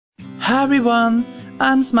Hi everyone,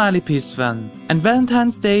 I'm Smileypeacefun and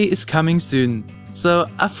Valentine's Day is coming soon. So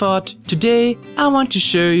I thought today I want to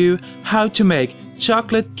show you how to make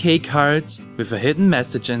chocolate cake hearts with a hidden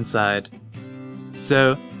message inside.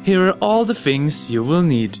 So here are all the things you will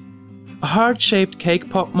need. A heart-shaped cake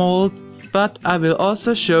pop mold, but I will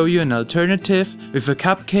also show you an alternative with a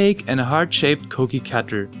cupcake and a heart-shaped cookie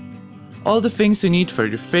cutter. All the things you need for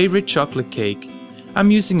your favorite chocolate cake.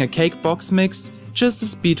 I'm using a cake box mix just to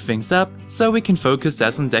speed things up so we can focus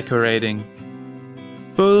as on decorating.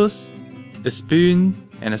 Bowls, a spoon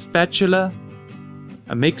and a spatula,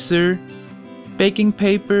 a mixer, baking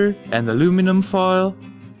paper and aluminum foil,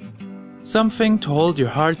 something to hold your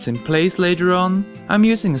hearts in place later on. I'm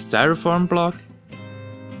using a styrofoam block,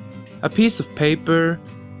 a piece of paper,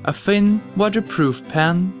 a thin waterproof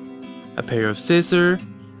pen, a pair of scissors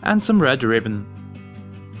and some red ribbon,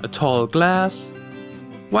 a tall glass,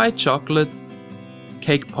 white chocolate,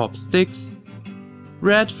 cake pop sticks,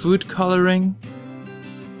 red food coloring,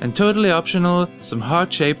 and totally optional, some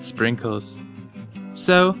heart-shaped sprinkles.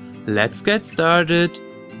 So let's get started.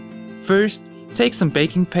 First, take some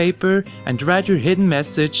baking paper and write your hidden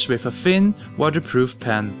message with a thin waterproof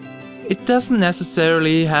pen. It doesn't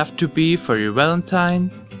necessarily have to be for your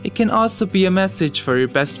Valentine, it can also be a message for your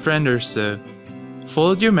best friend or so.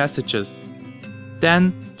 Fold your messages.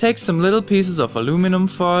 Then take some little pieces of aluminum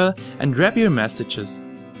foil and wrap your messages.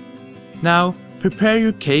 Now prepare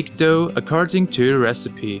your cake dough according to your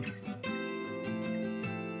recipe.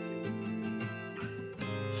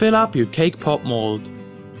 Fill up your cake pop mold.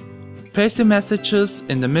 Place the messages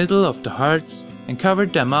in the middle of the hearts and cover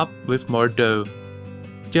them up with more dough.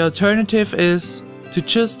 The alternative is to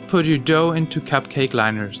just put your dough into cupcake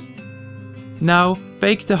liners. Now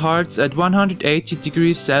bake the hearts at 180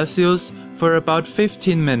 degrees Celsius for about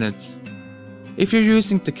 15 minutes. If you're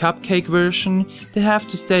using the cupcake version, they have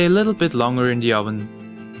to stay a little bit longer in the oven.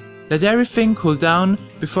 Let everything cool down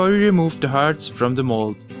before you remove the hearts from the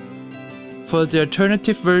mold. For the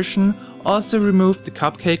alternative version, also remove the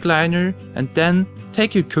cupcake liner and then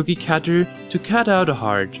take your cookie cutter to cut out a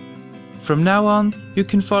heart. From now on, you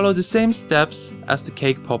can follow the same steps as the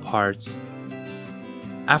cake pop hearts.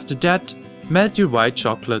 After that, melt your white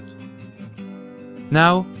chocolate.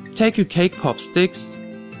 Now, take your cake pop sticks,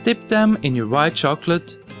 dip them in your white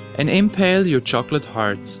chocolate and impale your chocolate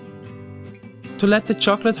hearts. To let the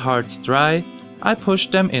chocolate hearts dry, I push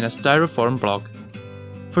them in a styrofoam block.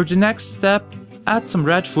 For the next step, add some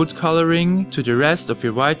red food coloring to the rest of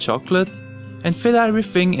your white chocolate and fill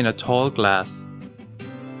everything in a tall glass.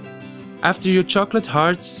 After your chocolate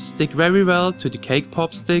hearts stick very well to the cake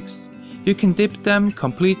pop sticks, you can dip them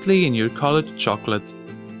completely in your colored chocolate.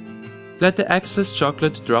 Let the excess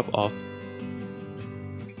chocolate drop off.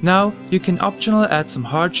 Now you can optionally add some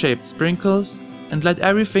heart-shaped sprinkles and let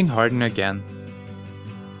everything harden again.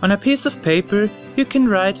 On a piece of paper you can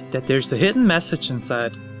write that there's a hidden message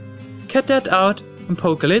inside. Cut that out and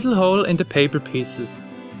poke a little hole in the paper pieces.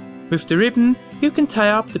 With the ribbon you can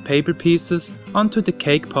tie up the paper pieces onto the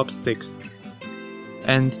cake pop sticks.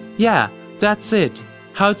 And yeah, that's it!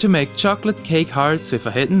 How to make chocolate cake hearts with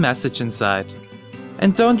a hidden message inside.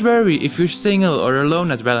 And don't worry if you're single or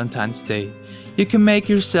alone at Valentine's Day. You can make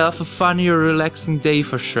yourself a funny or relaxing day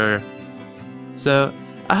for sure. So,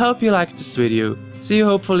 I hope you liked this video. See you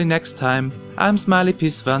hopefully next time. I'm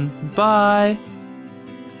Smileypeacefun. Bye!